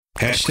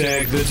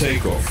Hashtag the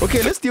takeoff.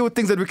 Okay, let's deal with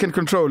things that we can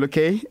control,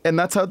 okay? And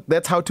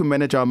that's how to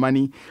manage our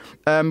money.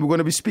 We're going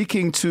to be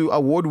speaking to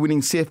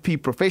award-winning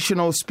CFP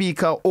professional,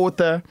 speaker,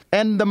 author,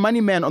 and the money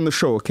man on the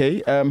show,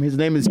 okay? His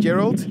name is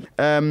Gerald.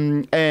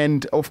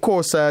 And of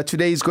course,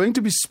 today he's going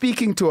to be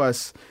speaking to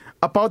us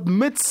about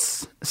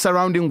myths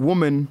surrounding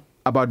women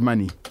about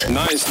money.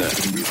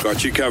 Nice. We've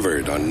got you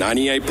covered on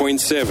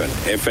 98.7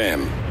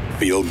 FM.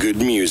 Feel good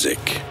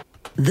music.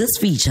 This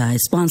feature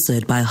is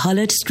sponsored by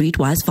Hollard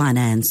Streetwise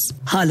Finance.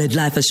 Hollard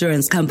Life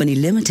Assurance Company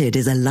Limited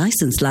is a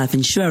licensed life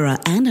insurer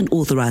and an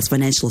authorized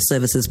financial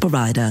services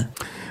provider.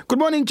 Good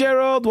morning,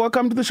 Gerald.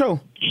 Welcome to the show.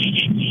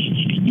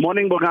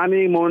 Morning,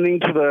 Bogani.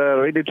 Morning to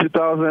the Radio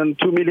 2000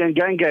 2 Million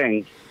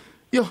Gang.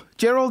 Yo,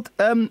 Gerald,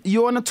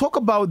 you want to talk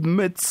about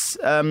myths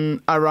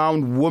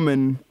around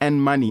women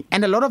and money,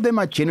 and a lot of them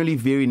are generally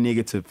very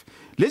negative.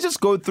 Let's just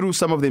go through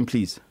some of them,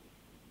 please.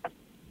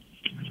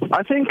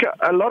 I think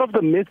a lot of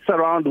the myths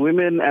around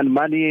women and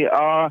money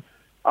are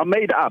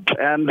made up,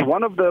 and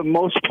one of the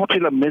most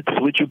popular myths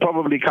which you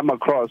probably come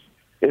across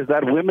is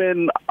that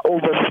women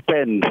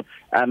overspend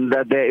and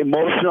that they're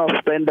emotional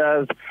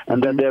spenders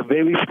and that they're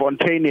very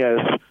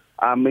spontaneous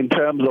in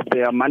terms of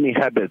their money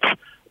habits.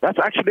 That's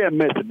actually a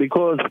myth,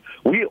 because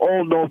we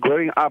all know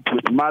growing up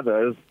with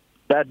mothers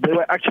that they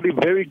were actually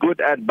very good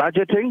at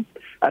budgeting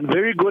and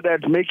very good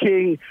at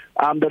making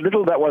the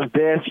little that was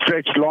there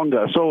stretch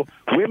longer. So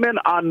women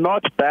are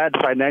not bad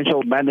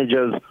financial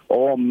managers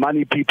or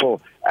money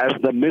people, as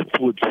the myth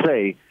would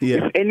say.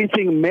 Yeah. If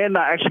anything, men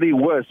are actually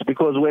worse,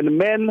 because when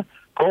men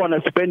go on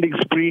a spending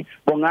spree,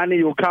 Bongani,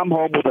 you come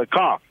home with a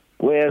car,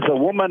 whereas a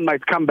woman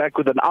might come back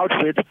with an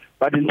outfit,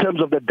 but in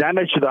terms of the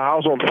damage to the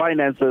household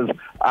finances,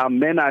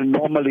 men are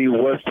normally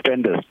worse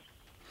spenders.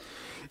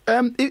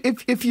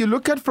 If you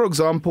look at, for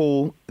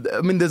example,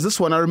 there's this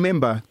one, I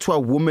remember, to a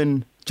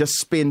woman just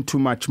spend too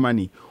much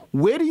money.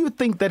 Where do you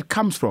think that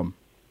comes from?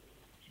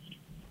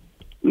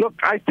 Look,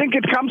 I think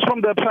it comes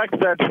from the fact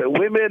that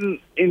women,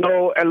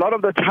 a lot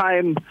of the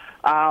time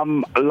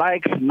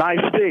like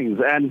nice things,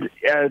 and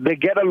they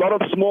get a lot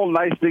of small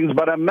nice things,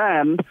 but a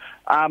man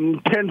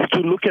tends to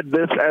look at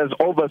this as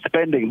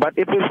overspending. But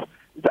it's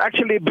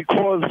actually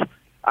because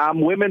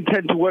women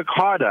tend to work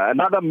harder.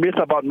 Another myth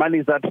about money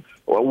is that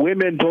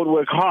women don't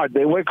work hard.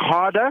 They work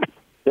harder,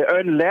 they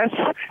earn less,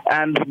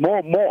 and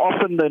more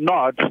often than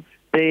not,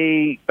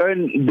 they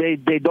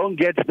don't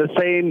get the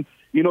same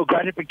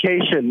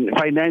gratification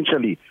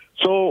financially.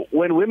 So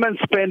when women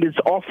spend, it's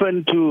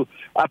often to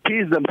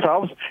appease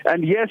themselves.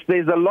 And yes,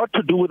 there's a lot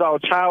to do with our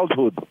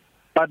childhood.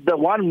 But the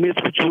one myth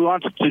which we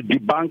want to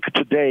debunk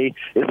today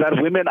is that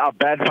women are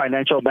bad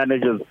financial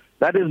managers.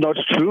 That is not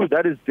true.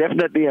 That is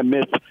definitely a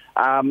myth.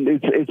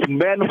 It's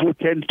men who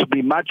tend to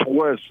be much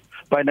worse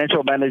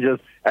financial managers,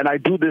 and I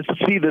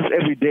see this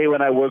every day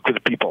when I work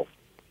with people.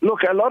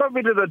 Look, a lot of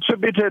it is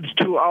attributed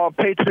to our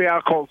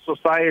patriarchal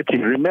society.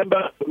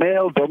 Remember,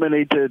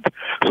 male-dominated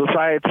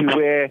society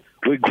where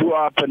we grew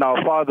up and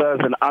our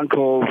fathers and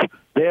uncles,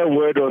 their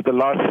word was the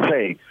last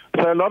say.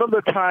 So a lot of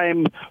the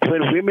time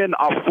when women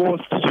are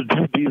forced to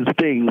do these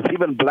things,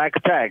 even black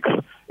tax,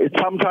 it's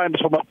sometimes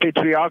from a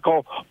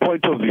patriarchal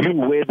point of view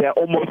where they're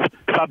almost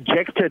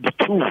subjected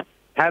to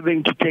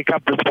having to take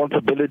up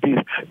responsibilities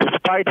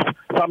despite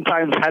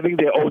sometimes having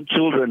their own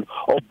children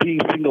or being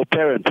single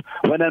parents.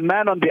 When a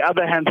man, on the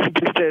other hand,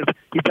 simply says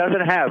he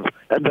doesn't have,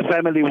 and the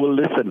family will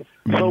listen.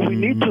 So we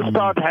need to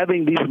start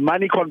having these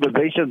money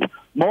conversations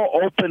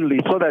more openly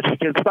so that we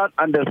can start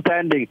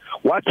understanding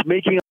what's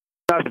making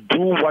us do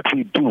what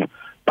we do.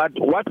 But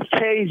what's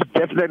changed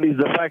definitely is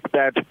the fact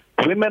that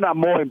women are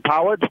more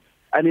empowered,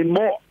 and in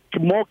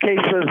more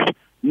cases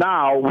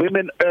now,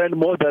 women earn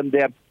more than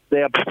their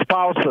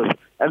spouses.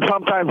 And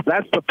sometimes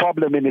that's the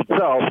problem in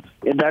itself,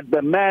 in that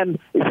the man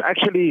is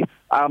actually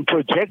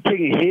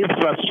projecting his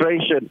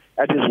frustration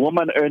at his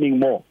woman earning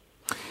more.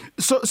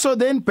 So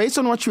then, based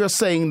on what you are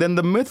saying, then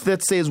the myth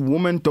that says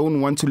women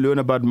don't want to learn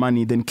about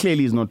money, then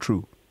clearly is not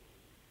true.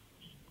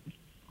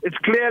 It's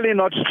clearly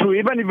not true.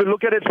 Even if you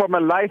look at it from a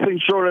life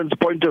insurance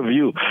point of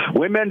view,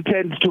 women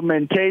tend to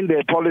maintain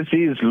their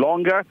policies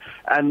longer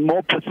and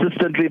more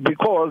persistently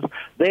because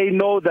they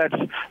know that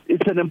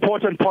it's an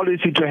important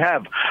policy to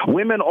have.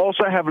 Women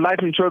also have life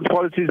insurance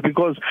policies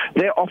because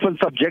they're often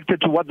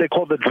subjected to what they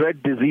call the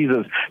dread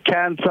diseases,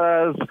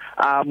 cancers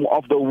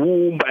of the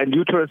womb and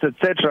uterus,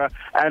 etc.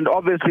 And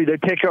obviously they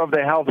take care of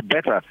their health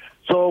better.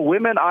 So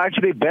women are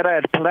actually better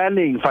at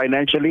planning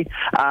financially.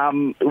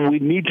 We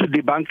need to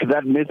debunk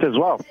that myth as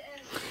well.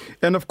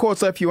 And of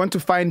course, if you want to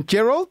find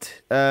Gerald,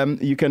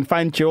 you can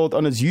find Gerald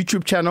on his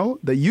YouTube channel.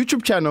 The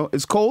YouTube channel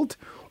is called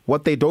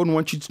What They Don't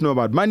Want You to Know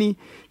About Money.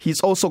 He's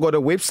also got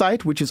a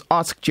website, which is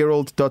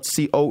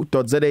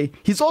askgerald.co.za.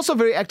 He's also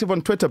very active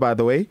on Twitter, by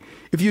the way.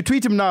 If you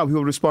tweet him now,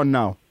 he'll respond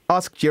now.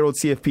 Ask Gerald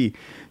CFP.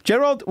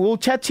 Gerald, we'll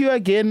chat to you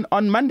again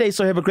on Monday,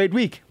 so have a great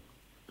week.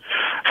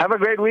 Have a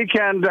great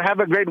weekend. Have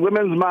a great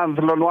Women's Month,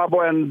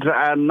 Lonwabo and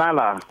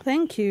Nala.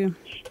 Thank you.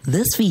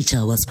 This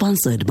feature was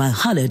sponsored by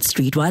Hollard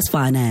Streetwise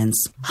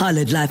Finance.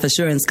 Hollard Life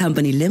Assurance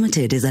Company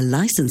Limited is a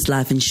licensed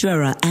life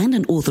insurer and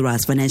an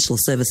authorized financial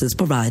services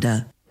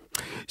provider.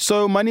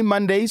 So Money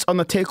Mondays on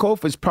the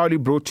Takeoff is proudly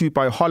brought to you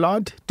by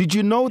Hollard. Did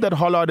you know that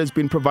Hollard has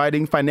been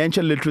providing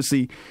financial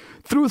literacy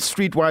through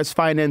Streetwise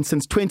Finance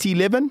since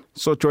 2011?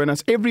 So join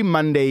us every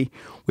Monday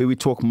where we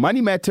talk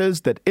money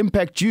matters that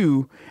impact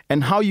you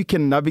and how you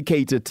can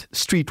navigate it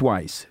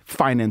Streetwise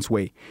Finance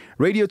way.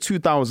 Radio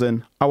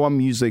 2000, our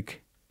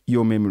music,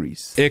 your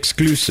memories.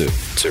 Exclusive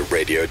to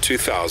Radio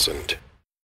 2000.